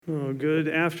Oh, good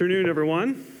afternoon,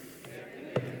 everyone.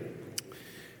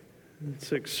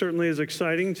 It certainly is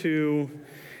exciting to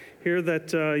hear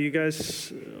that you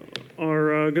guys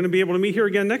are going to be able to meet here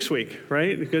again next week,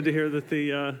 right? Good to hear that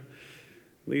the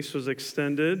lease was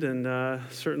extended, and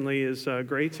certainly is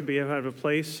great to be able to have a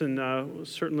place, and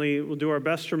certainly we'll do our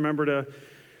best to remember to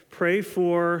pray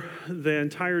for the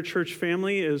entire church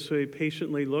family as we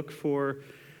patiently look for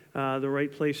the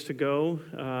right place to go.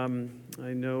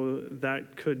 I know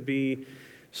that could be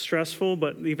stressful,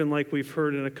 but even like we've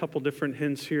heard in a couple different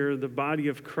hints here, the body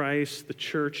of Christ, the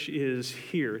church is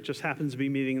here. It just happens to be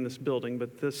meeting in this building,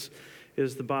 but this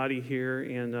is the body here,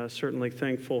 and certainly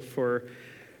thankful for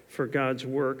God's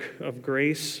work of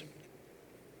grace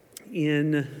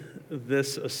in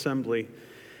this assembly.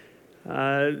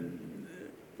 I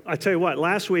tell you what,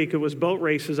 last week it was boat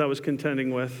races I was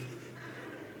contending with.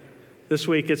 This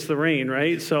week it's the rain,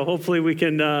 right? So hopefully we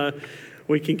can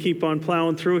keep on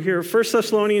plowing through here. 1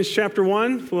 Thessalonians chapter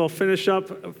 1. We'll finish up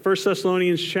 1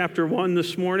 Thessalonians chapter 1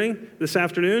 this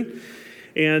afternoon.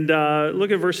 And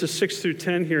look at verses 6 through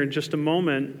 10 here in just a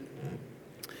moment.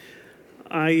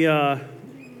 I'm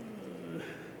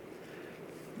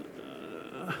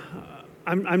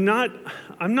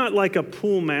not like a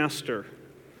pool master.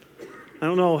 I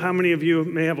don't know how many of you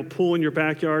may have a pool in your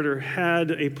backyard or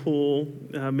had a pool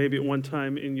maybe at one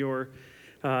time in your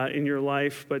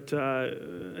life, but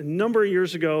a number of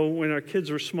years ago when our kids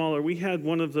were smaller, we had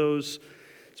one of those.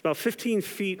 It's about 15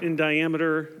 feet in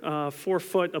diameter, 4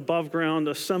 foot above ground,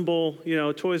 assemble,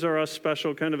 Toys R Us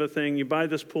special kind of a thing. You buy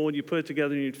this pool, you put it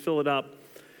together, and you'd fill it up.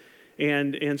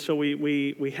 And so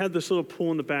we had this little pool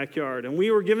in the backyard, and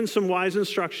we were given some wise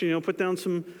instruction, put down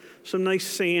some nice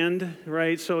sand,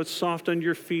 right, so it's soft under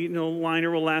your feet,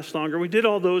 liner will last longer. We did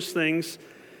all those things,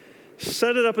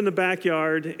 set it up in the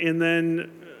backyard, and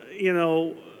then,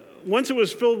 once it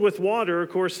was filled with water, of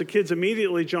course, the kids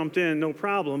immediately jumped in, no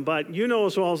problem, but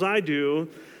as well as I do,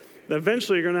 that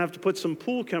eventually you're going to have to put some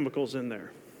pool chemicals in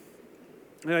there.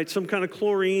 Right, some kind of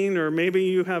chlorine, or maybe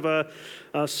you have a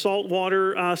salt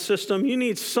water system. You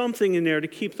need something in there to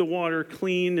keep the water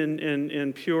clean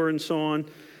and pure and so on.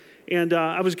 And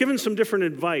I was given some different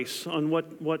advice on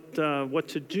what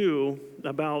to do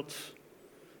about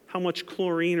how much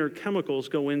chlorine or chemicals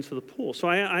go into the pool. So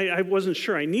I wasn't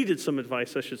sure. I needed some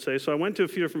advice, I should say. So I went to a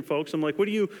few different folks. I'm like, what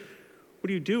do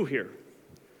you do here?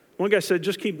 One guy said,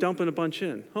 just keep dumping a bunch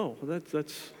in. Oh,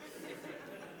 that's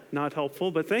not helpful,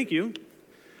 but thank you.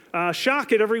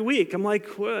 Shock it every week. I'm like,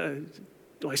 what?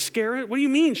 Do I scare it? What do you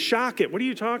mean, shock it? What are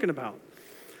you talking about?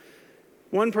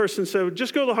 One person said,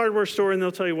 just go to the hardware store and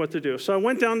they'll tell you what to do. So I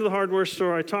went down to the hardware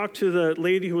store. I talked to the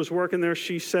lady who was working there.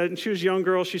 She said, and she was a young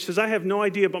girl, she says, I have no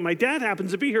idea, but my dad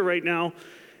happens to be here right now,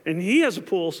 and he has a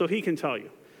pool, so he can tell you.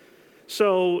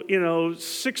 So,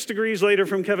 6 degrees later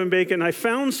from Kevin Bacon, I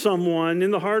found someone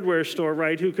in the hardware store,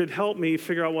 right, who could help me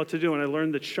figure out what to do. And I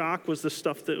learned that shock was the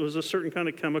stuff that was a certain kind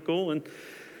of chemical, and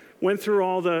went through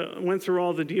all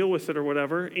the deal with it or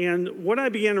whatever. And what I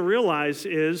began to realize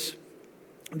is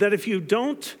that if you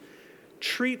don't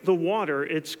treat the water,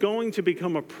 it's going to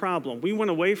become a problem. We went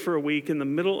away for a week in the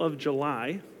middle of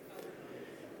July.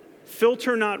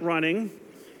 Filter not running.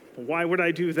 Why would I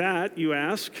do that, you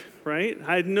ask, right?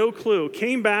 I had no clue.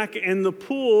 Came back, and the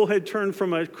pool had turned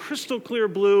from a crystal clear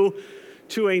blue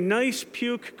to a nice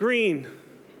puke green.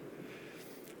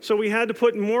 So we had to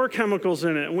put more chemicals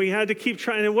in it, and we had to keep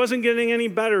trying. It wasn't getting any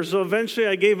better, so eventually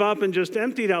I gave up and just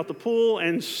emptied out the pool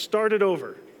and started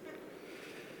over.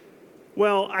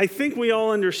 Well, I think we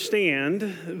all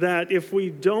understand that if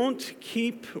we don't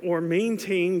keep or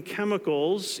maintain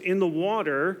chemicals in the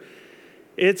water,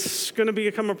 it's going to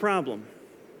become a problem.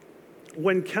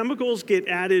 When chemicals get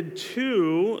added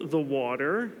to the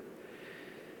water,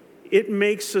 it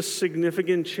makes a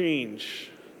significant change.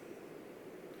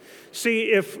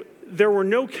 See, if there were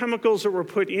no chemicals that were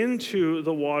put into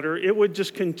the water, it would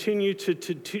just continue to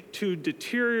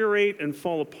deteriorate and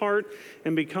fall apart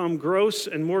and become gross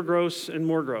and more gross and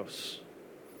more gross.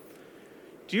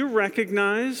 Do you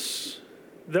recognize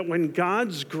that when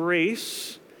God's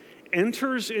grace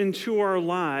enters into our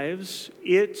lives,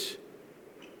 it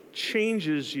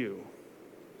changes you?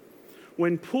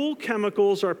 When pool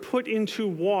chemicals are put into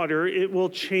water, it will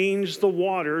change the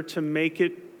water to make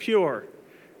it pure.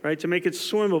 Right, to make it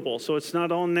swimmable so it's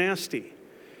not all nasty.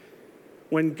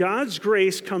 When God's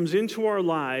grace comes into our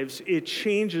lives, it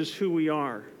changes who we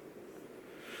are.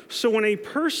 So when a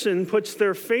person puts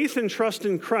their faith and trust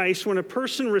in Christ, when a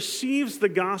person receives the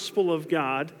gospel of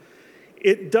God,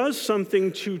 it does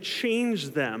something to change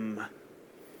them.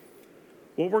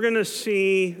 What we're going to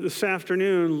see this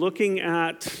afternoon, looking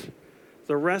at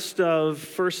the rest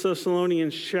of 1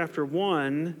 Thessalonians chapter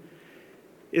 1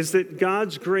 is that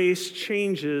God's grace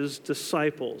changes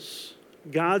disciples.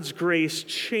 God's grace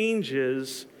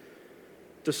changes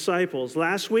disciples.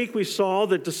 Last week we saw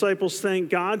that disciples thank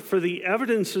God for the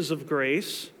evidences of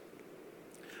grace,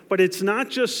 but it's not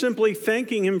just simply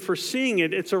thanking Him for seeing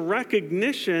it, it's a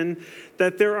recognition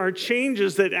that there are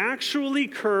changes that actually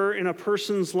occur in a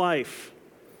person's life.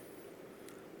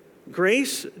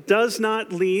 Grace does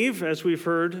not leave, as we've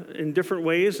heard in different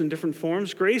ways, in different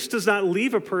forms, grace does not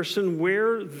leave a person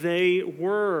where they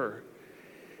were.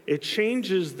 It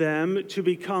changes them to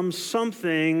become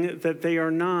something that they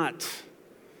are not.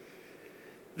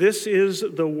 This is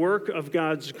the work of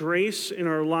God's grace in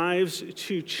our lives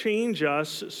to change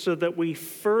us so that we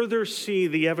further see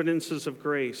the evidences of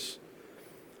grace.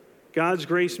 God's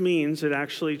grace means it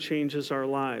actually changes our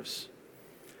lives.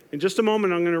 In just a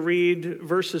moment, I'm going to read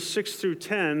verses 6 through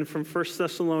 10 from 1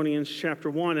 Thessalonians chapter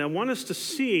 1. And I want us to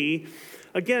see,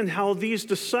 again, how these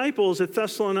disciples at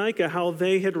Thessalonica, how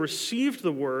they had received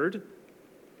the word,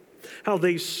 how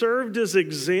they served as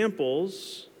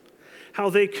examples, how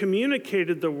they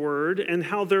communicated the word, and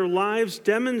how their lives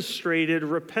demonstrated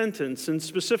repentance. And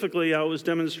specifically, how it was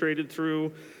demonstrated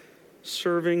through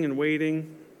serving and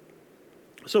waiting.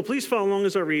 So please follow along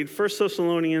as I read 1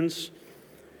 Thessalonians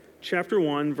chapter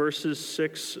 1, verses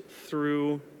 6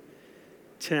 through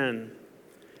 10.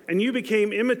 And you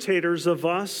became imitators of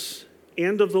us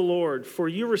and of the Lord, for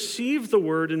you received the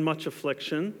word in much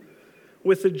affliction,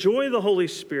 with the joy of the Holy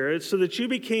Spirit, so that you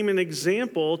became an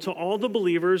example to all the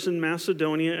believers in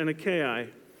Macedonia and Achaia.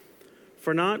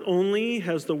 For not only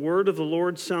has the word of the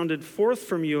Lord sounded forth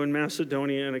from you in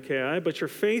Macedonia and Achaia, but your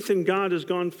faith in God has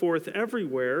gone forth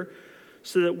everywhere,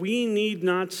 so that we need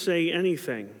not say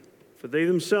anything. For they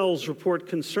themselves report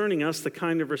concerning us the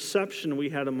kind of reception we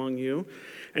had among you,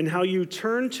 and how you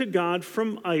turned to God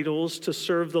from idols to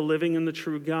serve the living and the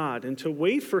true God, and to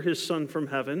wait for His Son from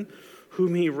heaven,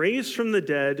 whom He raised from the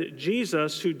dead,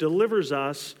 Jesus, who delivers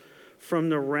us from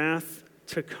the wrath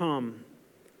to come.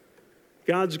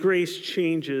 God's grace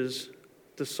changes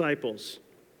disciples.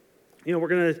 You know, we're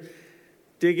going to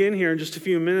dig in here in just a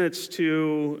few minutes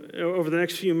over the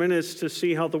next few minutes to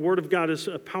see how the Word of God is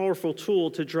a powerful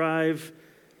tool to drive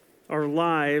our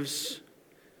lives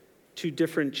to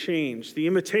different change. The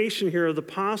imitation here of the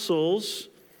apostles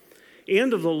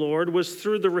and of the Lord was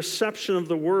through the reception of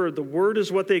the Word. The Word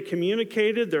is what they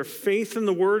communicated. Their faith in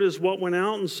the Word is what went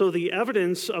out. And so the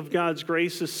evidence of God's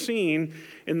grace is seen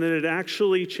in that it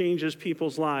actually changes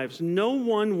people's lives. No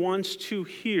one wants to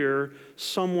hear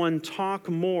someone talk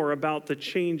more about the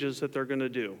changes that they're going to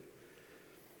do.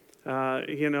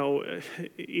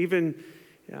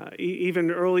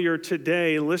 Even earlier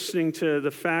today, listening to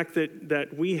the fact that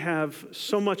we have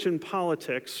so much in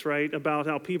politics, right, about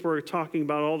how people are talking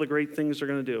about all the great things they're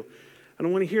going to do. I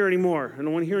don't want to hear any more. I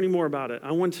don't want to hear any more about it.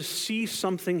 I want to see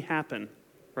something happen,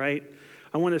 right?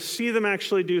 I want to see them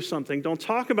actually do something. Don't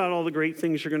talk about all the great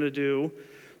things you're going to do.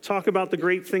 Talk about the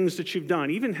great things that you've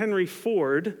done. Even Henry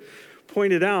Ford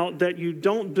pointed out that you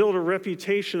don't build a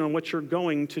reputation on what you're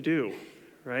going to do,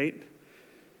 right?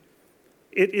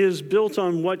 It is built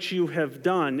on what you have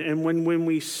done. And when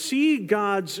we see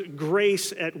God's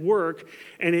grace at work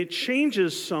and it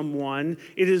changes someone,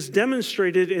 it is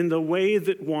demonstrated in the way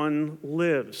that one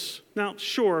lives. Now,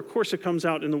 sure, of course it comes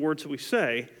out in the words that we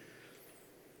say,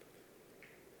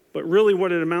 but really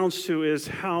what it amounts to is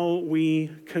how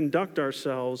we conduct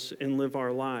ourselves and live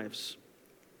our lives.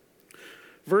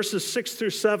 Verses 6 through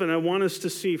 7, I want us to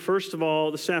see, first of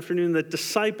all, this afternoon, that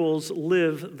disciples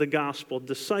live the gospel.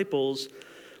 Disciples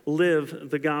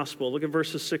live the gospel. Look at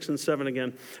verses 6 and 7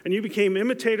 again. And you became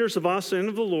imitators of us and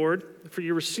of the Lord, for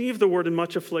you received the word in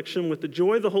much affliction with the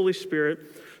joy of the Holy Spirit,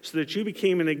 so that you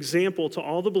became an example to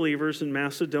all the believers in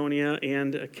Macedonia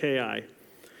and Achaia.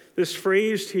 This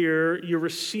phrase here, you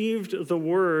received the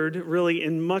word really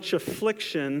in much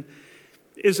affliction,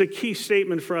 is a key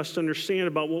statement for us to understand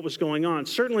about what was going on.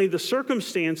 Certainly the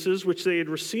circumstances which they had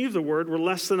received the word were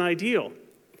less than ideal.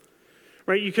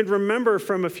 Right? You can remember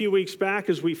from a few weeks back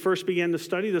as we first began to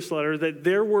study this letter that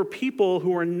there were people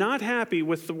who were not happy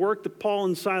with the work that Paul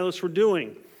and Silas were doing.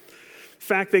 In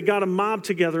fact, they got a mob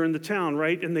together in the town,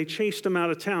 right? And they chased them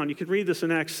out of town. You can read this in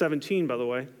Acts 17, by the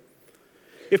way.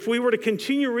 If we were to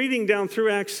continue reading down through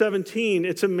Acts 17,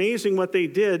 it's amazing what they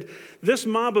did. This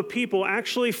mob of people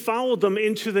actually followed them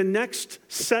into the next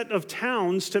set of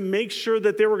towns to make sure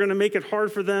that they were going to make it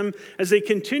hard for them as they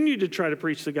continued to try to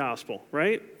preach the gospel,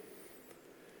 right?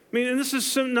 I mean, and this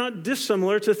is not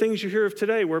dissimilar to things you hear of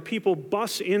today, where people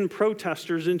bus in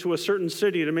protesters into a certain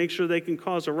city to make sure they can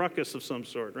cause a ruckus of some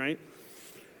sort, right?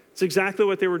 It's exactly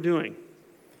what they were doing.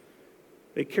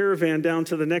 They caravaned down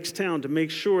to the next town to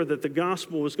make sure that the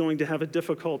gospel was going to have a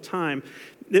difficult time.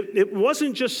 It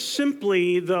wasn't just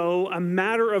simply, though, a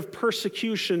matter of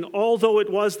persecution, although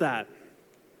it was that.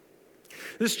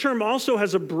 This term also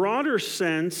has a broader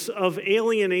sense of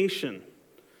alienation,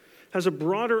 has a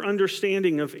broader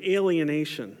understanding of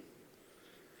alienation.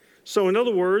 So in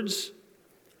other words,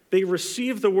 they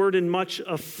receive the word in much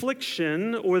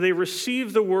affliction, or they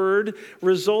receive the word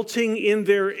resulting in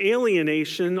their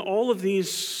alienation. All of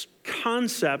these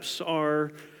concepts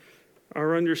are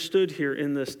understood here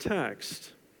in this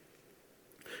text.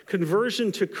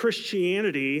 Conversion to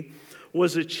Christianity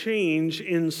was a change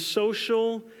in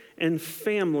social and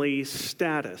family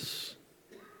status.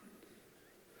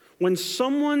 When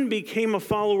someone became a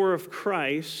follower of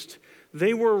Christ,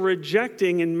 they were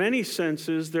rejecting, in many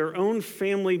senses, their own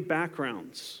family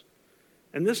backgrounds.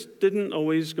 And this didn't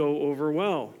always go over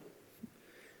well.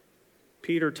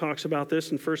 Peter talks about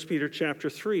this in 1 Peter chapter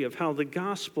 3, of how the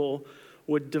gospel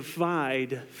would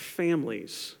divide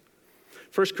families.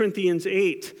 1 Corinthians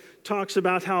 8 talks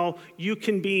about how you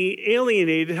can be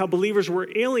alienated, how believers were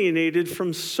alienated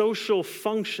from social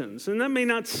functions. And that may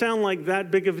not sound like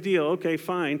that big of a deal. Okay,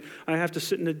 fine. I have to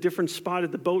sit in a different spot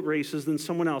at the boat races than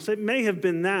someone else. It may have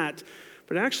been that,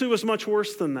 but it actually was much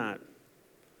worse than that.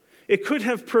 It could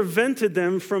have prevented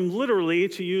them from literally,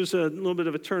 to use a little bit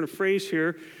of a turn of phrase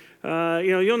here,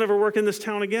 you'll never work in this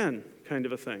town again, kind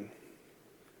of a thing.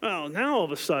 Well, now all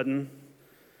of a sudden,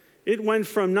 it went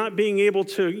from not being able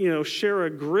to, share a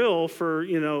grill for,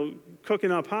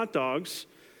 cooking up hot dogs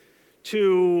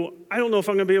to, I don't know if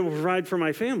I'm going to be able to provide for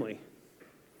my family.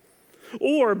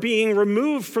 Or being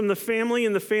removed from the family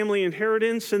and the family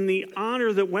inheritance and the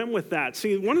honor that went with that.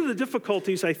 See, one of the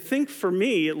difficulties, I think for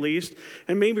me at least,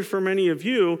 and maybe for many of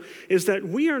you, is that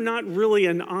we are not really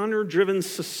an honor-driven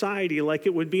society like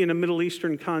it would be in a Middle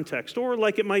Eastern context, or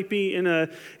like it might be in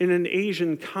an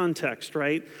Asian context,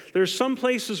 right? There's some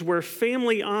places where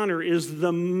family honor is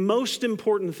the most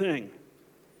important thing.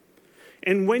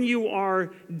 And when you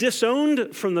are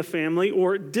disowned from the family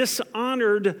or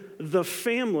dishonored the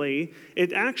family,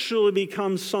 it actually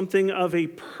becomes something of a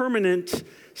permanent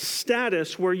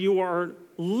status where you are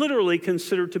literally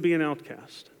considered to be an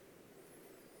outcast.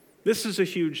 This is a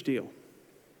huge deal.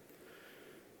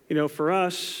 For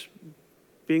us,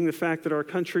 being the fact that our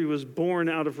country was born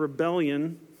out of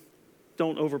rebellion,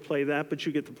 don't overplay that, but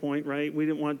you get the point, right? We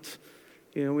didn't want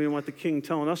the king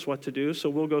telling us what to do, so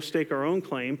we'll go stake our own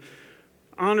claim.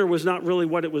 Honor was not really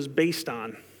what it was based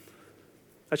on.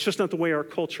 That's just not the way our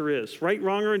culture is. Right,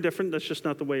 wrong, or indifferent, that's just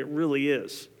not the way it really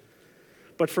is.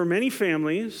 But for many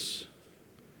families,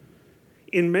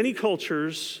 in many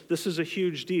cultures, this is a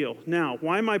huge deal. Now,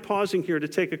 why am I pausing here to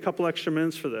take a couple extra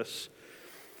minutes for this?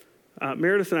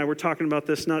 Meredith and I were talking about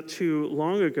this not too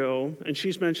long ago, and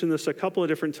she's mentioned this a couple of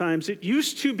different times. It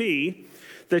used to be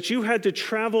that you had to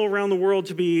travel around the world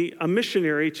to be a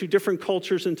missionary to different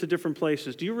cultures and to different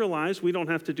places. Do you realize we don't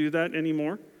have to do that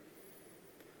anymore?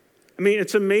 I mean,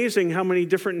 it's amazing how many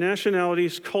different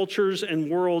nationalities, cultures, and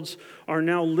worlds are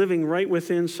now living right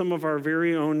within some of our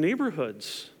very own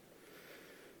neighborhoods.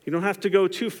 You don't have to go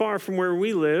too far from where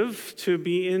we live to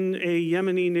be in a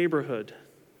Yemeni neighborhood.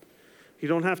 You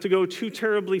don't have to go too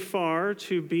terribly far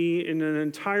to be in an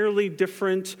entirely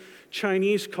different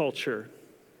Chinese culture.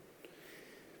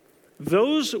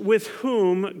 Those with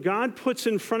whom God puts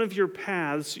in front of your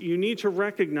paths, you need to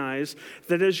recognize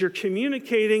that as you're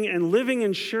communicating and living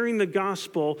and sharing the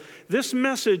gospel, this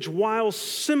message, while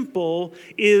simple,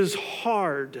 is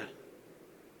hard.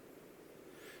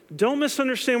 Don't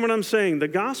misunderstand what I'm saying. The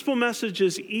gospel message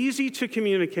is easy to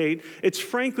communicate. It's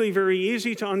frankly very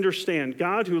easy to understand.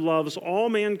 God, who loves all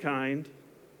mankind,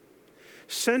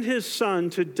 sent his son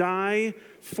to die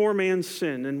for man's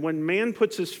sin. And when man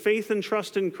puts his faith and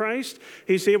trust in Christ,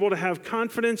 he's able to have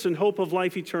confidence and hope of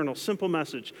life eternal. Simple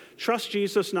message. Trust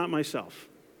Jesus, not myself.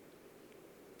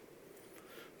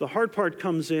 The hard part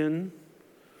comes in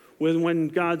when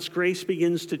God's grace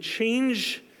begins to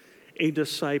change a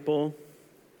disciple,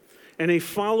 and a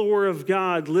follower of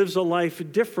God lives a life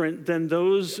different than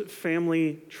those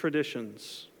family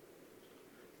traditions.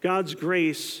 God's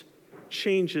grace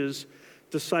changes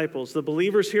disciples. The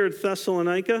believers here at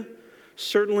Thessalonica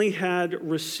certainly had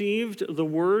received the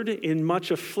word in much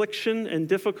affliction and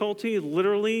difficulty,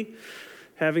 literally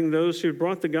having those who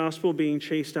brought the gospel being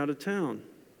chased out of town.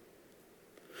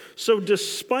 So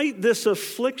despite this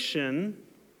affliction,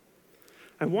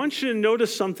 I want you to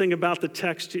notice something about the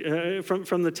text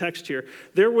from the text here.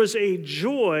 There was a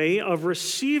joy of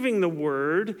receiving the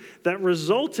word that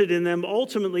resulted in them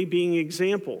ultimately being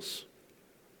examples.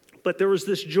 But there was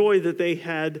this joy that they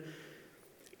had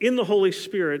in the Holy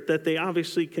Spirit that they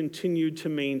obviously continued to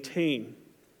maintain.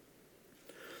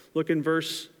 Look in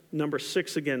verse number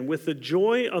 6 again. With the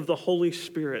joy of the Holy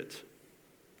Spirit.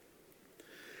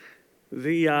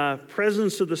 The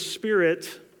presence of the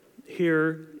Spirit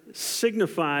here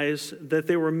signifies that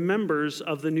they were members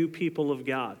of the new people of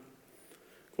God.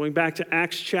 Going back to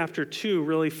Acts chapter 2,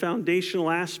 really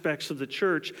foundational aspects of the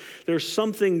church, there's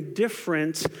something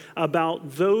different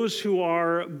about those who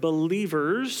are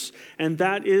believers, and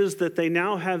that is that they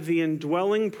now have the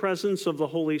indwelling presence of the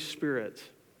Holy Spirit.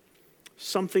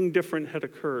 Something different had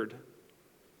occurred.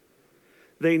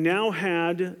 They now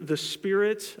had the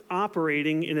Spirit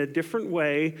operating in a different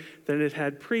way than it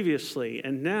had previously.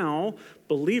 And now,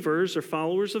 believers or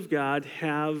followers of God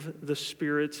have the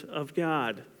Spirit of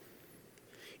God.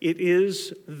 It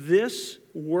is this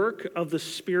work of the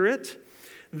Spirit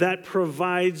that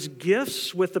provides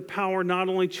gifts with the power not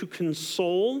only to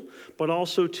console, but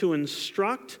also to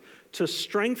instruct, to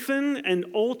strengthen, and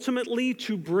ultimately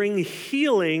to bring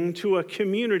healing to a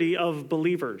community of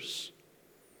believers.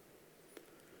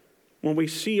 When we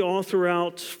see all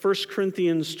throughout 1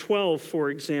 Corinthians 12, for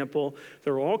example,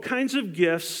 there are all kinds of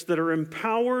gifts that are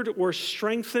empowered or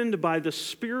strengthened by the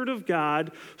Spirit of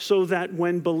God so that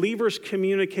when believers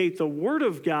communicate the Word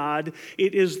of God,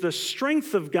 it is the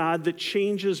strength of God that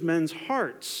changes men's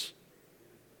hearts.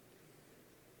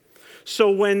 So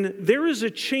when there is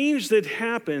a change that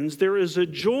happens, there is a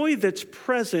joy that's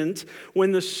present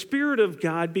when the Spirit of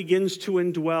God begins to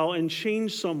indwell and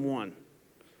change someone.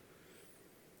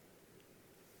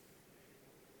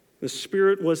 The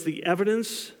Spirit was the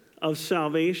evidence of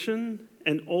salvation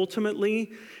and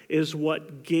ultimately is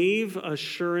what gave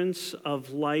assurance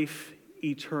of life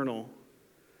eternal.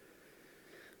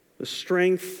 The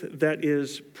strength that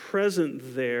is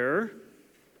present there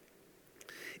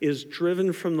is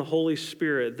driven from the Holy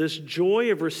Spirit. This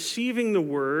joy of receiving the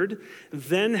Word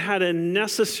then had a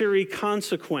necessary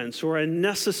consequence or a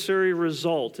necessary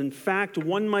result. In fact,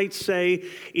 one might say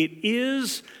it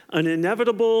is an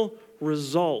inevitable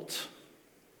result.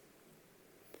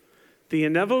 The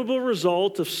inevitable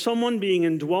result of someone being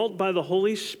indwelt by the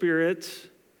Holy Spirit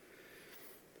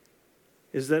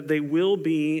is that they will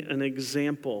be an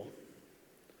example.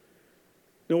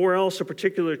 Nowhere else a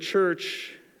particular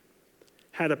church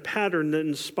had a pattern that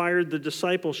inspired the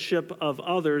discipleship of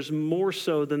others more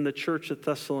so than the church at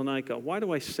Thessalonica. Why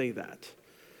do I say that?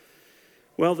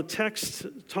 Well, the text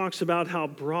talks about how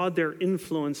broad their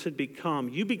influence had become.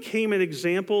 You became an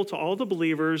example to all the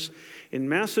believers in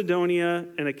Macedonia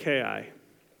and Achaia.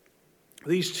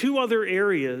 These two other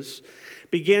areas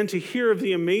began to hear of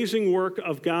the amazing work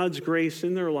of God's grace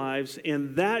in their lives,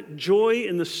 and that joy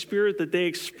in the Spirit that they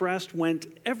expressed went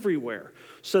everywhere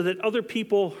so that other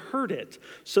people heard it,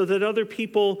 so that other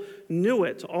people knew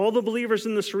it. All the believers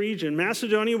in this region.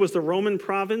 Macedonia was the Roman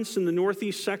province in the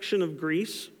northeast section of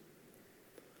Greece.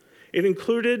 It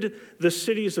included the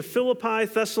cities of Philippi,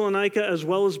 Thessalonica, as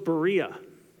well as Berea.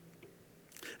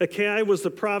 Achaia was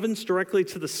the province directly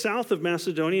to the south of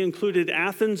Macedonia, included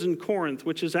Athens and Corinth,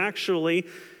 which is actually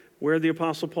where the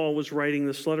Apostle Paul was writing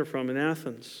this letter from, in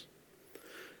Athens.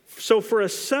 So for a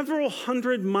several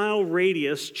hundred-mile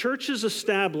radius, churches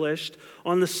established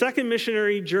on the second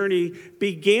missionary journey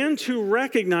began to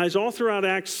recognize all throughout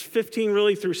Acts 15,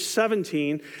 really through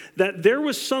 17, that there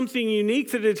was something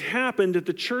unique that had happened at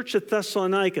the church at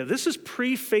Thessalonica. This is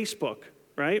pre-Facebook,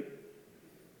 right?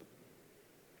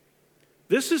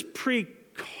 This is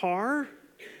pre-car.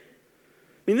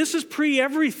 This is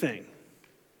pre-everything.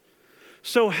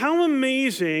 So how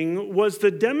amazing was the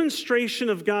demonstration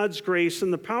of God's grace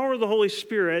and the power of the Holy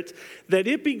Spirit that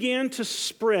it began to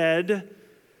spread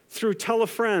through tell a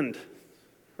friend,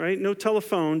 right? No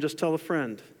telephone, just tell a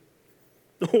friend.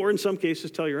 Or in some cases,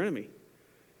 tell your enemy.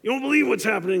 You don't believe what's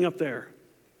happening up there.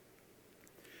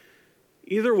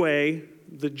 Either way,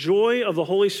 the joy of the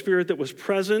Holy Spirit that was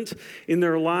present in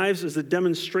their lives as a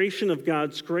demonstration of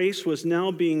God's grace was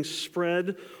now being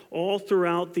spread all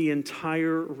throughout the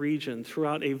entire region,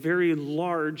 throughout a very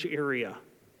large area.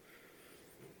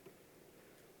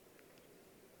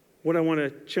 What I want to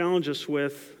challenge us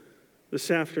with this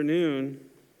afternoon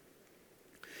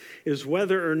is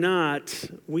whether or not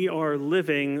we are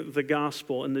living the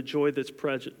gospel and the joy that's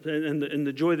present and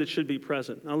the joy that should be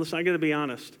present. Now listen, I got to be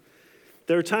honest.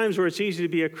 There are times where it's easy to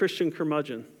be a Christian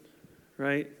curmudgeon,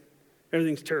 right?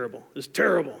 Everything's terrible. It's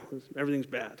terrible. Everything's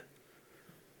bad.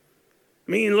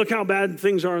 Look how bad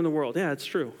things are in the world. Yeah, it's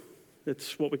true.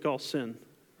 It's what we call sin,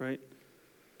 right?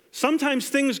 Sometimes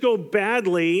things go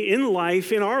badly in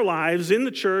life, in our lives, in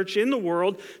the church, in the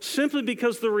world, simply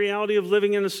because of the reality of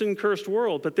living in a sin-cursed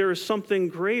world. But there is something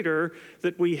greater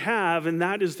that we have, and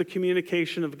that is the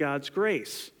communication of God's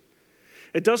grace.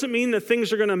 It doesn't mean that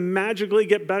things are going to magically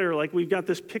get better, like we've got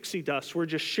this pixie dust we're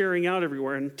just sharing out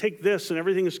everywhere, and take this and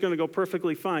everything is going to go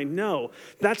perfectly fine. No,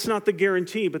 that's not the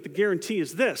guarantee, but the guarantee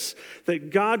is this,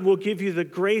 that God will give you the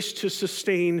grace to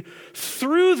sustain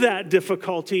through that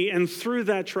difficulty and through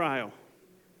that trial.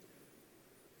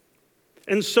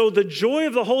 And so the joy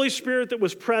of the Holy Spirit that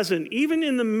was present, even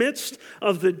in the midst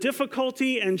of the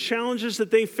difficulty and challenges that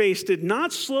they faced, did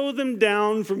not slow them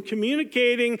down from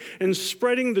communicating and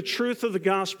spreading the truth of the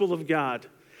gospel of God.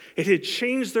 It had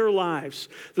changed their lives.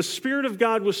 The Spirit of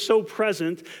God was so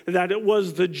present that it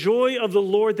was the joy of the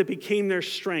Lord that became their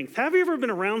strength. Have you ever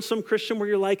been around some Christian where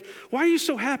you're like, why are you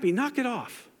so happy? Knock it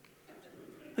off.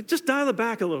 Like, just dial it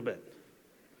back a little bit.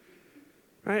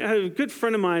 Right? I have a good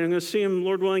friend of mine. I'm going to see him,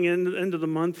 Lord willing, end of the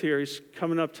month here. He's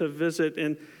coming up to visit.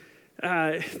 And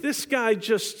this guy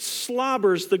just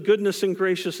slobbers the goodness and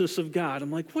graciousness of God.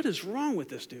 I'm like, what is wrong with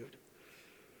this dude?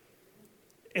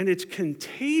 And it's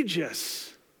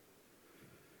contagious.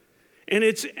 And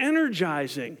it's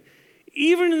energizing.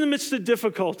 Even in the midst of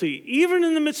difficulty, even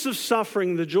in the midst of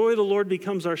suffering, the joy of the Lord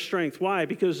becomes our strength. Why?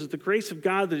 Because it's the grace of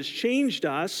God that has changed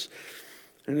us,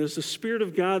 and it is the Spirit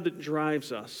of God that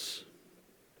drives us.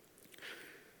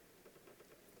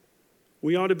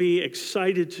 We ought to be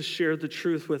excited to share the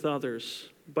truth with others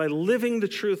by living the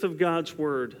truth of God's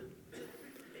word.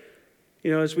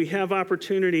 You know, as we have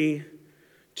opportunity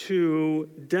to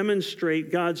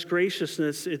demonstrate God's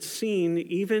graciousness, it's seen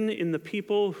even in the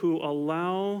people who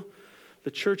allow the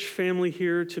church family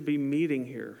here to be meeting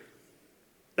here.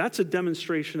 That's a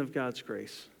demonstration of God's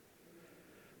grace.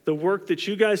 The work that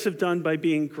you guys have done by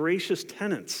being gracious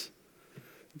tenants.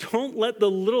 Don't let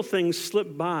the little things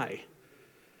slip by.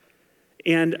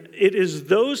 And it is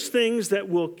those things that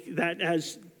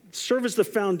serve as the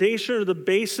foundation or the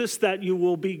basis that you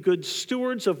will be good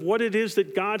stewards of what it is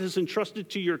that God has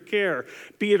entrusted to your care.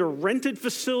 Be it a rented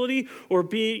facility or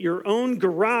be it your own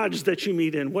garage that you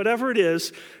meet in. Whatever it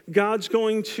is, God's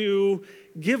going to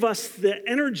give us the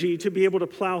energy to be able to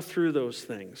plow through those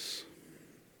things.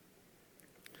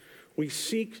 We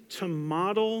seek to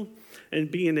model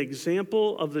and be an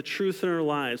example of the truth in our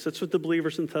lives. That's what the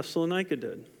believers in Thessalonica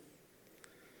did.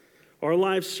 Our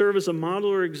lives serve as a model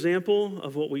or example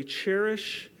of what we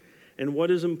cherish and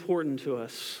what is important to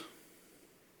us.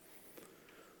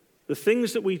 The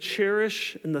things that we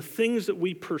cherish and the things that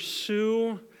we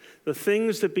pursue, the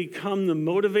things that become the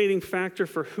motivating factor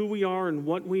for who we are and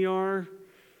what we are,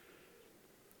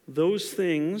 those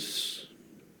things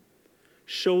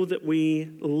show that we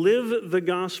live the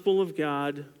gospel of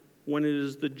God when it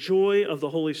is the joy of the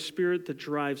Holy Spirit that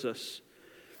drives us.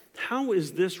 How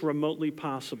is this remotely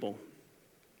possible?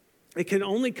 It can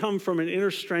only come from an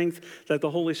inner strength that the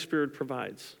Holy Spirit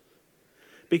provides.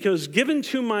 Because given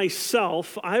to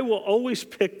myself, I will always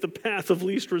pick the path of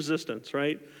least resistance,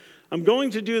 right? I'm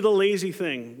going to do the lazy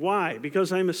thing. Why?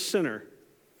 Because I'm a sinner.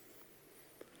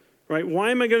 Right?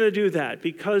 Why am I going to do that?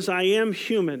 Because I am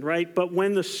human, right? But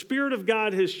when the Spirit of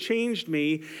God has changed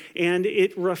me and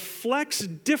it reflects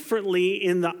differently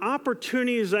in the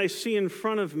opportunities I see in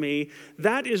front of me,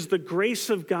 that is the grace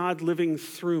of God living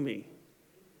through me.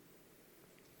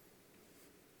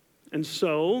 And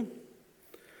so,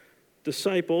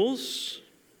 disciples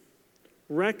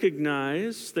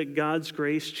recognize that God's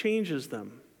grace changes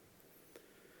them.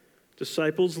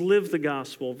 Disciples live the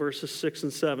gospel, verses 6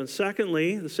 and 7.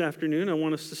 Secondly, this afternoon, I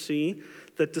want us to see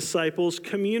that disciples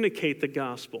communicate the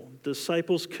gospel.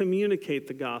 Disciples communicate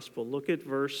the gospel. Look at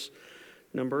verse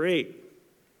number 8.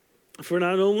 For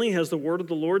not only has the word of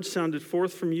the Lord sounded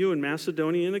forth from you in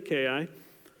Macedonia and Achaia,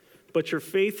 but your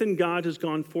faith in God has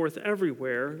gone forth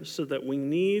everywhere, so that we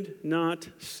need not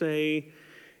say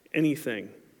anything.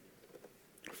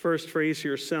 First phrase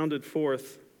here, sounded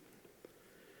forth.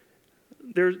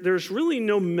 There's really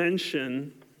no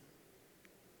mention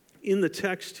in the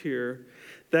text here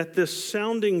that this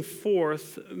sounding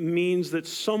forth means that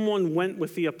someone went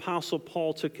with the Apostle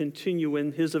Paul to continue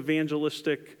in his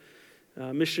evangelistic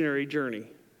missionary journey,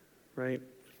 right?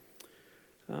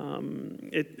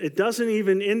 It doesn't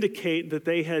even indicate that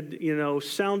they had,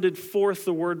 sounded forth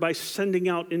the word by sending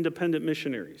out independent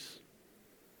missionaries.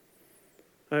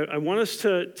 I want us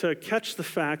to catch the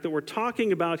fact that we're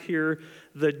talking about here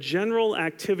the general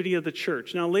activity of the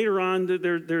church. Now, later on,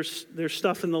 there's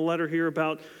stuff in the letter here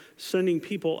about sending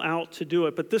people out to do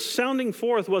it. But this sounding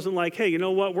forth wasn't like, hey, you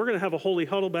know what? We're going to have a holy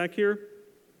huddle back here.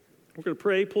 We're going to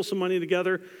pray, pull some money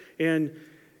together, and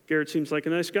Garrett seems like a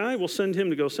nice guy. We'll send him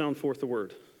to go sound forth the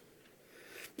word.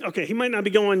 Okay, he might not be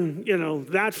going,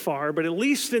 that far, but at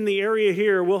least in the area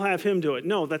here, we'll have him do it.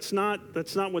 No, that's not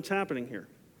what's happening here.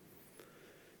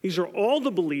 These are all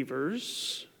the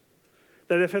believers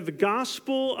that have had the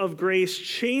gospel of grace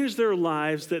change their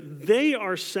lives, that they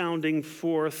are sounding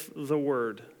forth the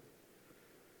word.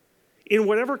 In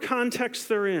whatever context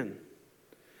they're in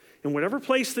whatever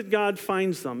place that God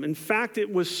finds them. In fact,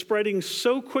 it was spreading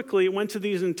so quickly, it went to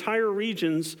these entire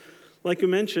regions, like you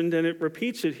mentioned, and it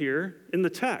repeats it here in the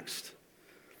text.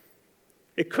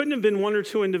 It couldn't have been one or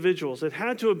two individuals. It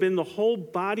had to have been the whole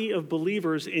body of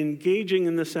believers engaging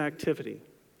in this activity.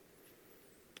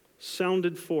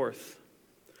 Sounded forth.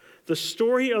 The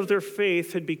story of their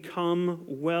faith had become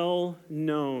well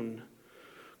known.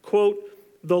 Quote,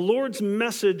 the Lord's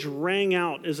message rang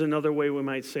out is another way we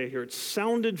might say it here. It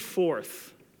sounded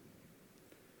forth.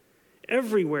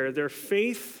 Everywhere their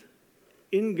faith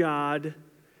in God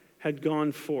had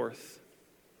gone forth.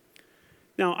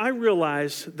 Now, I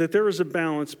realize that there is a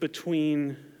balance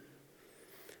between,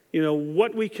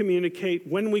 what we communicate,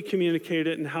 when we communicate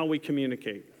it, and how we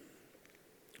communicate.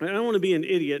 I don't want to be an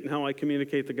idiot in how I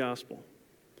communicate the gospel.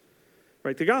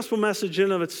 Right? The gospel message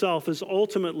in of itself is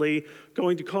ultimately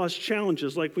going to cause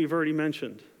challenges like we've already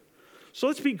mentioned. So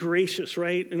let's be gracious,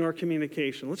 right, in our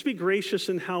communication. Let's be gracious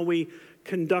in how we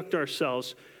conduct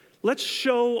ourselves. Let's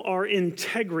show our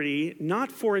integrity,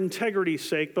 not for integrity's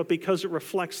sake, but because it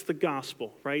reflects the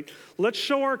gospel, right? Let's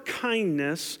show our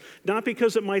kindness, not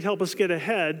because it might help us get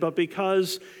ahead, but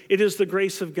because it is the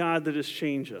grace of God that has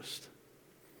changed us.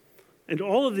 And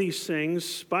all of these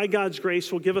things, by God's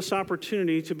grace, will give us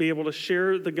opportunity to be able to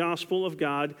share the gospel of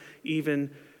God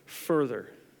even further.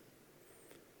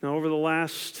 Now, over the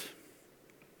last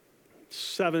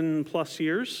 7+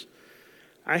 years,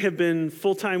 I have been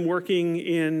full-time working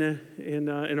in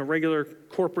a regular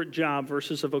corporate job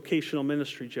versus a vocational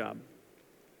ministry job.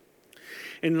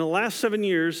 And in the last 7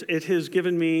 years, it has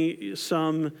given me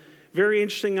some very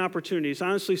interesting opportunities.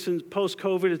 Honestly, since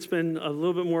post-COVID, it's been a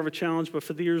little bit more of a challenge, but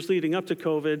for the years leading up to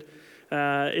COVID,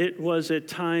 it was at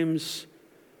times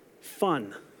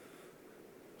fun.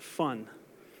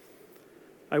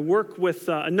 I work with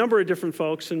a number of different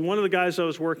folks, and one of the guys I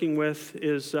was working with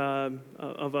is of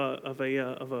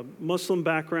a Muslim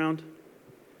background.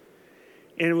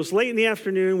 And it was late in the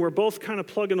afternoon. We're both kind of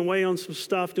plugging away on some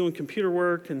stuff, doing computer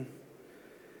work, and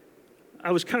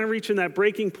I was kind of reaching that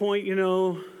breaking point,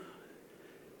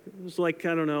 It was like,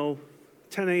 10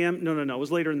 a.m. No, it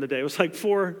was later in the day. It was like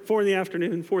 4 in the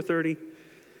afternoon, 4:30.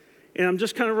 And I'm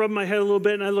just kind of rubbing my head a little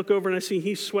bit, and I look over and I see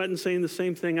he's sweating, saying the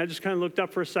same thing. I just kind of looked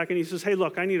up for a second. He says, hey,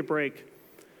 look, I need a break.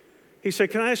 He said,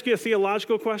 can I ask you a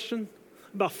theological question?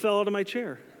 I about fell out of my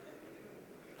chair.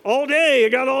 All day, I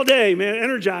got all day, man,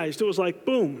 energized. It was like,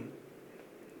 boom.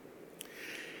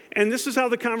 And this is how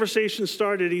the conversation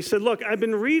started. He said, look, I've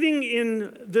been reading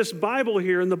in this Bible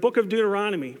here in the book of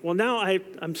Deuteronomy. Well, now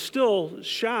I'm still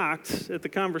shocked at the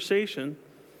conversation.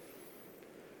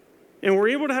 And we're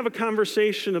able to have a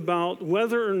conversation about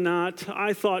whether or not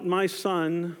I thought my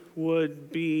son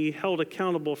would be held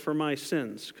accountable for my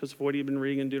sins because of what he'd been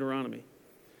reading in Deuteronomy.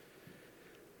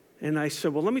 And I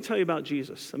said, well, let me tell you about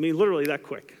Jesus. I mean, literally that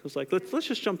quick. I was like, let's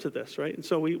just jump to this, right? And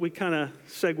so we kind of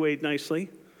segued nicely.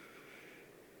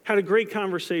 Had a great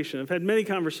conversation. I've had many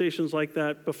conversations like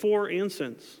that before and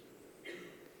since.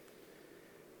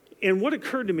 And what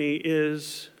occurred to me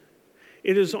is,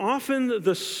 it is often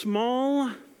the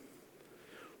small,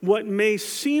 what may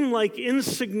seem like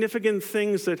insignificant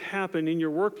things that happen in your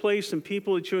workplace and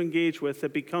people that you engage with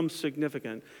that become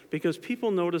significant because people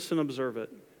notice and observe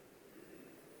it.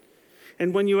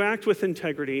 And when you act with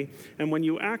integrity, and when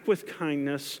you act with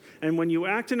kindness, and when you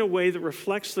act in a way that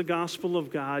reflects the gospel of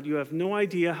God, you have no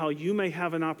idea how you may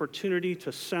have an opportunity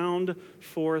to sound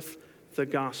forth the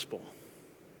gospel.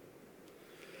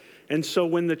 And so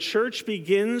when the church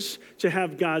begins to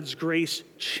have God's grace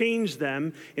change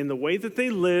them in the way that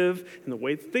they live, in the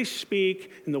way that they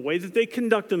speak, in the way that they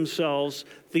conduct themselves,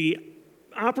 the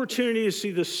opportunity to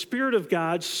see the Spirit of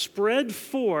God spread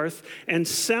forth and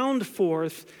sound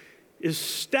forth is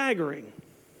staggering.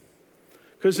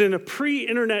 Because in a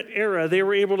pre-internet era, they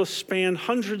were able to span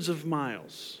hundreds of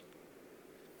miles,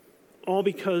 all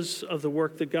because of the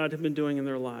work that God had been doing in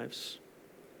their lives.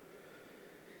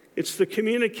 It's the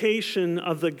communication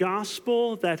of the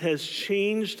gospel that has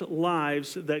changed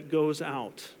lives that goes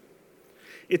out.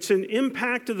 It's an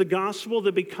impact of the gospel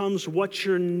that becomes what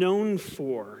you're known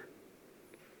for.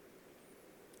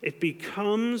 It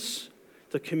becomes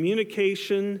the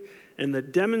communication and the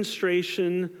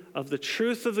demonstration of the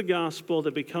truth of the gospel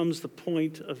that becomes the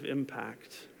point of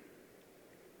impact.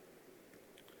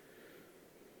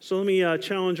 So let me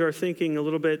challenge our thinking a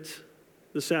little bit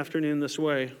this afternoon this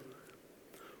way.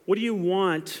 What do you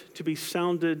want to be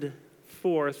sounded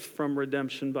forth from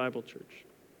Redemption Bible Church?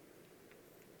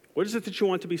 What is it that you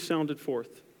want to be sounded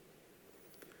forth?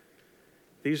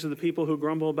 These are the people who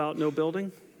grumble about no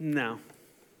building? No,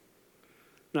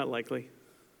 not likely.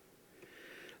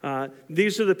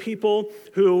 These are the people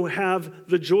who have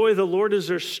the joy of the Lord as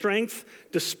their strength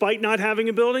despite not having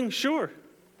a building? Sure.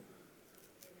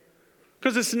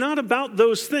 Because it's not about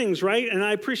those things, right? And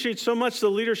I appreciate so much the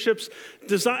leadership's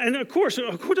design. And of course,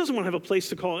 who doesn't want to have a place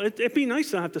to call? It'd be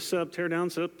nice to have to set up, tear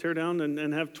down,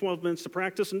 and have 12 minutes to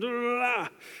practice and blah.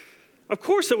 Of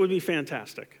course, it would be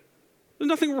fantastic. There's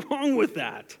nothing wrong with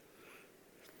that.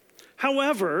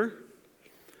 However,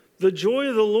 the joy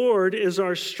of the Lord is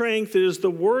our strength. It is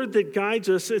the word that guides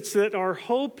us. It's that our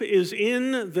hope is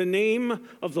in the name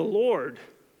of the Lord,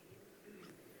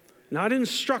 not in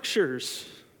structures,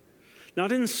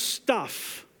 not in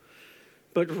stuff,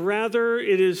 but rather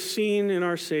it is seen in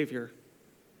our Savior,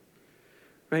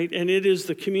 right? And it is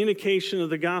the communication of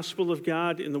the gospel of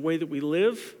God in the way that we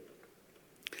live.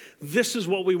 This is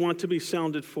what we want to be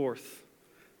sounded forth.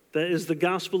 That is the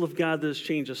gospel of God that has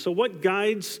changed us. So what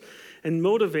guides and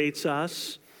motivates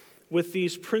us with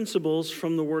these principles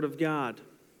from the Word of God?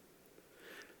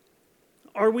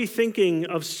 Are we thinking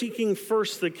of seeking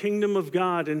first the kingdom of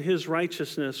God and His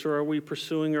righteousness, or are we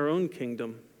pursuing our own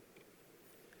kingdom?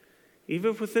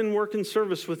 Even within work and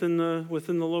service within the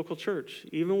local church,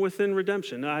 even within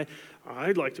redemption.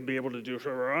 I'd like to be able to do for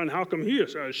her, and how come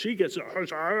she gets,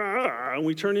 and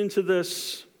we turn into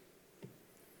this,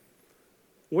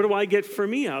 what do I get for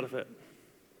me out of it?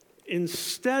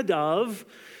 Instead of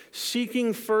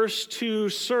seeking first to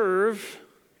serve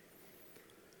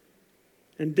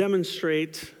and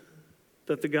demonstrate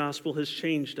that the gospel has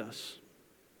changed us.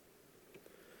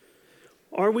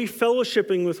 Are we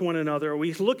fellowshipping with one another? Are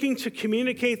we looking to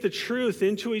communicate the truth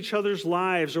into each other's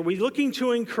lives? Are we looking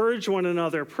to encourage one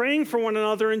another, praying for one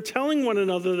another, and telling one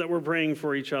another that we're praying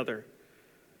for each other?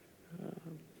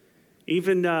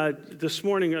 Even this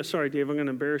morning, sorry, Dave, I'm going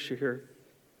to embarrass you here.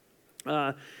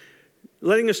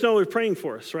 Letting us know they're praying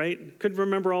for us, right? Couldn't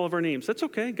remember all of our names. That's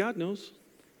okay. God knows.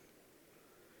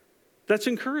 That's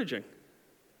encouraging.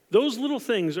 Those little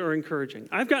things are encouraging.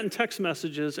 I've gotten text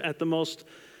messages at the most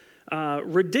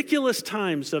ridiculous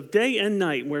times of day and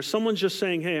night where someone's just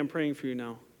saying, hey, I'm praying for you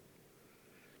now.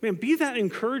 Man, be that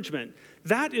encouragement.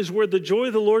 That is where the joy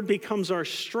of the Lord becomes our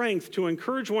strength to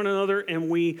encourage one another, and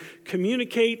we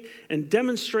communicate and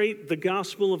demonstrate the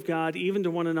gospel of God even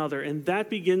to one another. And that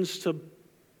begins to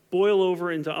boil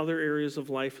over into other areas of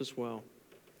life as well.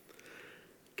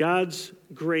 God's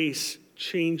grace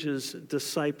changes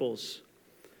disciples.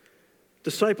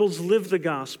 Disciples live the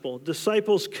gospel.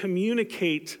 Disciples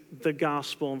communicate the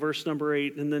gospel in verse number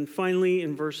 8. And then finally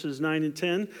in verses 9 and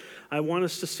 10, I want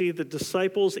us to see that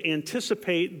disciples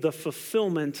anticipate the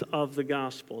fulfillment of the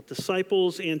gospel.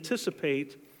 Disciples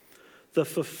anticipate the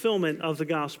fulfillment of the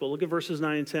gospel. Look at verses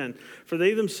 9 and 10. For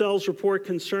they themselves report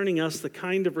concerning us the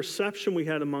kind of reception we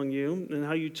had among you, and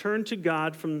how you turned to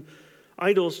God from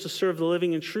idols to serve the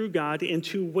living and true God, and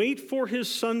to wait for His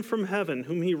Son from heaven,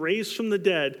 whom He raised from the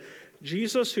dead,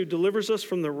 Jesus, who delivers us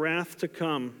from the wrath to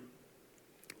come.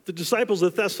 The disciples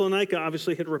of Thessalonica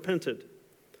obviously had repented.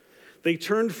 They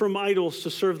turned from idols to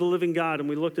serve the living God, and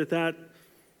we looked at that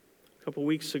a couple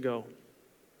weeks ago.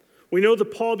 We know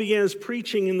that Paul began his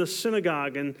preaching in the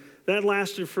synagogue, and that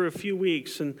lasted for a few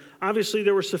weeks. And obviously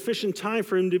there was sufficient time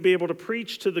for him to be able to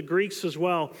preach to the Greeks as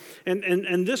well.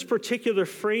 And this particular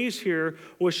phrase here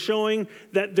was showing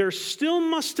that there still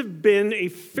must have been a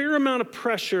fair amount of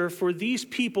pressure for these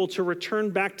people to return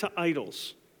back to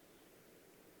idols.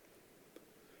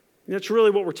 And that's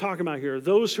really what we're talking about here.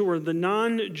 Those who are the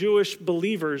non-Jewish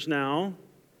believers now,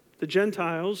 the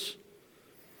Gentiles,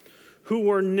 who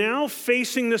were now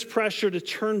facing this pressure to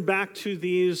turn back to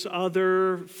these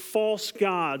other false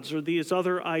gods or these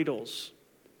other idols.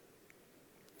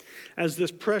 As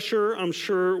this pressure, I'm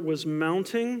sure, was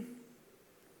mounting,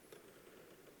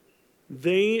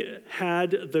 they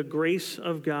had the grace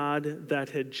of God that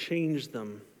had changed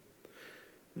them.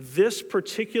 This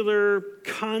particular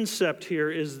concept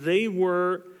here is they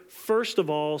were, first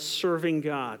of all, serving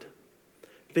God.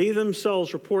 They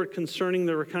themselves report concerning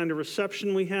the kind of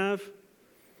reception we have,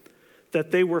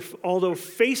 that they were, although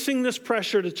facing this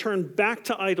pressure to turn back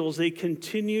to idols, they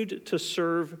continued to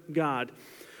serve God.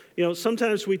 You know,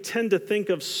 sometimes we tend to think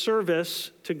of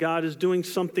service to God as doing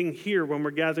something here when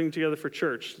we're gathering together for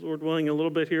church. Lord willing, a little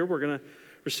bit here, we're going to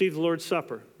receive the Lord's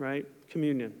Supper, right?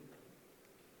 Communion.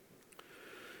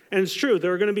 And it's true,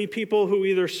 there are going to be people who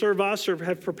either serve us or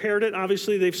have prepared it.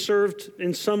 Obviously, they've served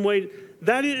in some way.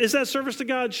 Is that service to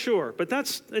God? Sure. But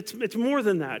it's more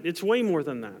than that. It's way more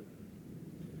than that.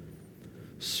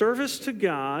 Service to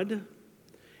God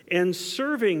and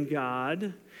serving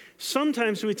God,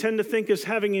 sometimes we tend to think as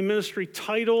having a ministry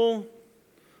title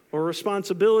or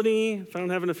responsibility. If I don't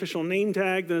have an official name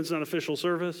tag, then it's not official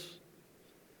service.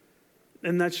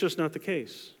 And that's just not the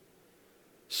case.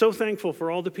 So thankful for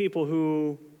all the people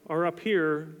who are up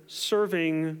here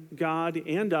serving God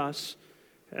and us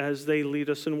as they lead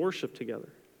us in worship together.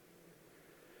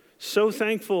 So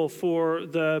thankful for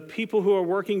the people who are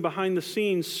working behind the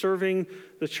scenes, serving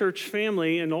the church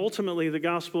family and ultimately the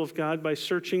gospel of God by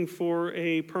searching for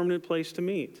a permanent place to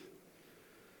meet.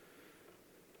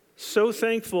 So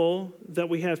thankful that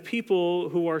we have people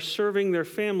who are serving their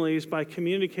families by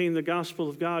communicating the gospel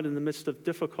of God in the midst of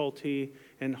difficulty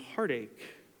and heartache.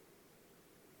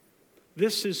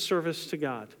 This is service to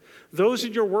God. Those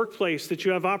in your workplace that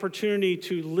you have opportunity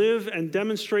to live and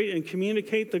demonstrate and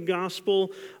communicate the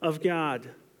gospel of God.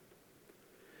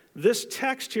 This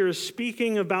text here is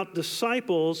speaking about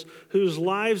disciples whose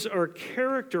lives are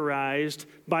characterized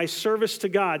by service to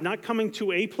God, not coming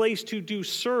to a place to do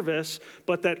service,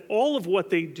 but that all of what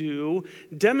they do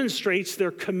demonstrates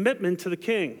their commitment to the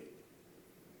King.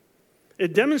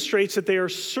 It demonstrates that they are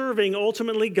serving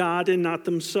ultimately God and not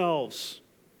themselves.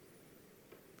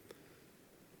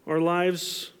 Our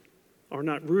lives are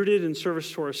not rooted in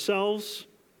service to ourselves,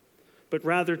 but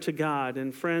rather to God.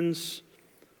 And friends,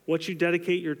 what you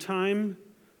dedicate your time,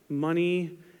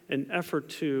 money, and effort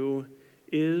to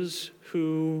is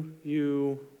who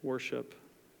you worship.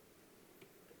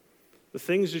 The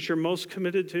things that you're most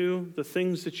committed to, the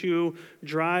things that you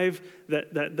drive,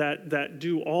 that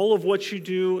do all of what you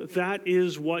do, that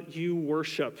is what you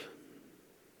worship.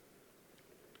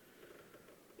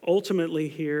 Ultimately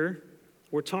here,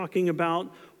 we're talking about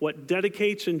what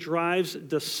dedicates and drives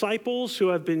disciples who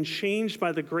have been changed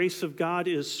by the grace of God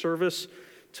is service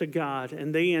to God,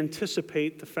 and they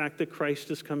anticipate the fact that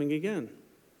Christ is coming again.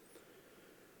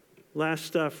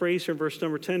 Last phrase here, verse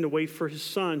number 10, to wait for his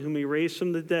Son, whom he raised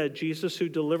from the dead, Jesus who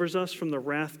delivers us from the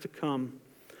wrath to come.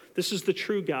 This is the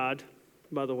true God,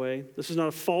 by the way. This is not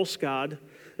a false God.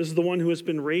 This is the one who has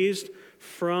been raised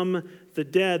from the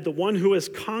dead, the one who has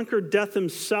conquered death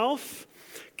himself,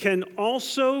 can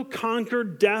also conquer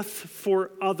death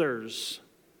for others.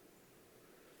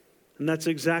 And that's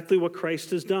exactly what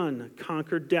Christ has done,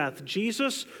 conquered death.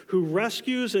 Jesus, who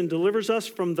rescues and delivers us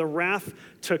from the wrath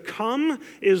to come,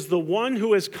 is the one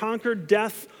who has conquered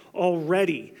death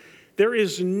already. There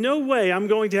is no way I'm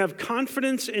going to have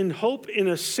confidence and hope in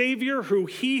a Savior who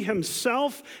he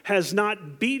himself has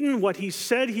not beaten what he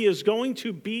said he is going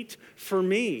to beat for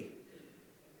me.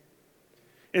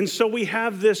 And so we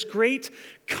have this great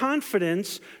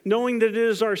confidence knowing that it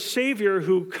is our Savior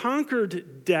who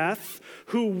conquered death,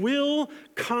 who will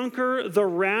conquer the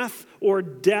wrath or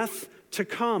death to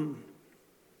come.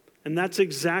 And that's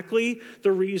exactly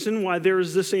the reason why there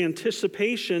is this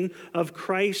anticipation of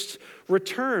Christ's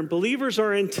return. Believers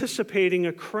are anticipating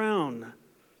a crown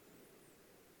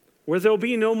where there'll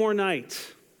be no more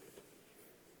night,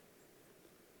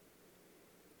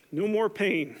 no more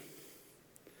pain.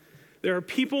 There are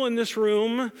people in this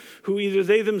room who either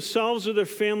they themselves or their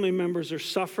family members are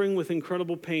suffering with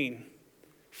incredible pain,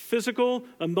 physical,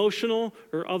 emotional,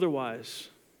 or otherwise.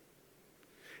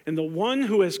 And the one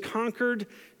who has conquered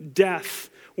death,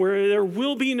 where there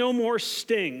will be no more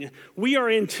sting, we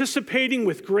are anticipating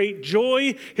with great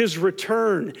joy his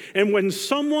return. And when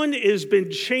someone has been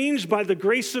changed by the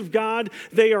grace of God,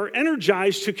 they are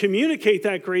energized to communicate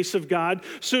that grace of God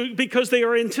because they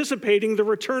are anticipating the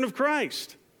return of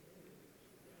Christ.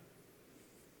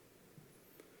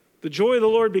 The joy of the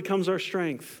Lord becomes our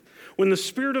strength. When the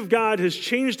Spirit of God has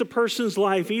changed a person's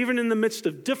life, even in the midst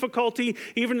of difficulty,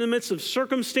 even in the midst of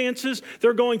circumstances,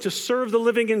 they're going to serve the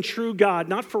living and true God,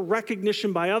 not for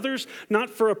recognition by others, not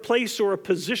for a place or a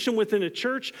position within a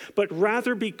church, but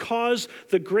rather because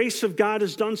the grace of God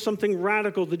has done something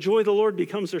radical. The joy of the Lord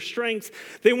becomes their strength.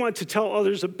 They want to tell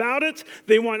others about it.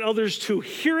 They want others to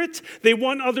hear it. They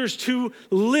want others to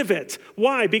live it.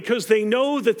 Why? Because they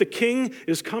know that the King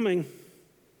is coming.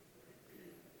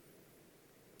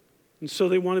 And so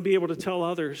they want to be able to tell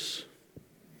others.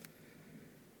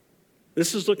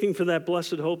 This is looking for that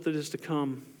blessed hope that is to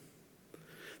come.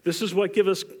 This is what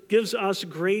gives us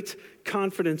great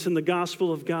confidence in the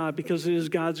gospel of God, because it is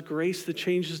God's grace that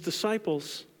changes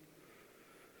disciples.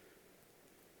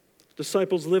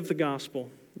 Disciples live the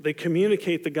gospel. They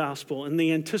communicate the gospel, and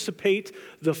they anticipate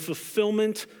the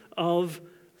fulfillment of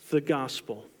the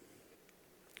gospel.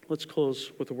 Let's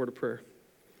close with a word of prayer.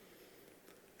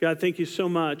 God, thank you so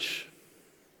much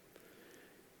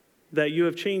that you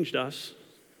have changed us.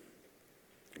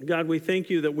 God, we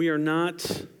thank you that we are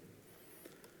not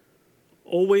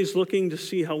always looking to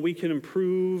see how we can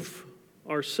improve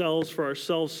ourselves for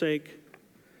ourselves' sake,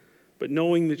 but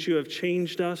knowing that you have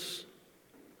changed us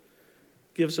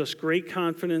gives us great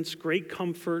confidence, great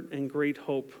comfort, and great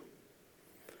hope.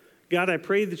 God, I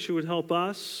pray that you would help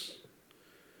us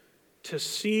to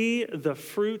see the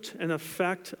fruit and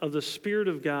effect of the Spirit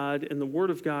of God and the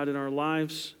Word of God in our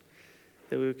lives,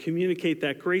 that we would communicate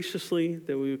that graciously,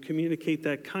 that we would communicate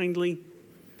that kindly,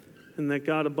 and that,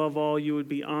 God, above all, you would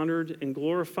be honored and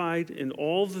glorified in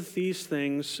all of these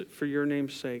things for your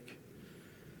name's sake.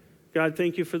 God,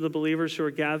 thank you for the believers who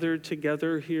are gathered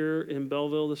together here in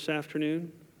Belleville this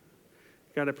afternoon.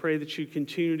 God, I pray that you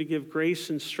continue to give grace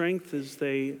and strength as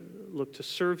they look to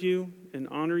serve you and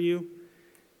honor you.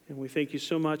 And we thank you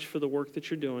so much for the work that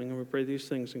you're doing. And we pray these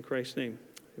things in Christ's name.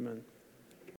 Amen.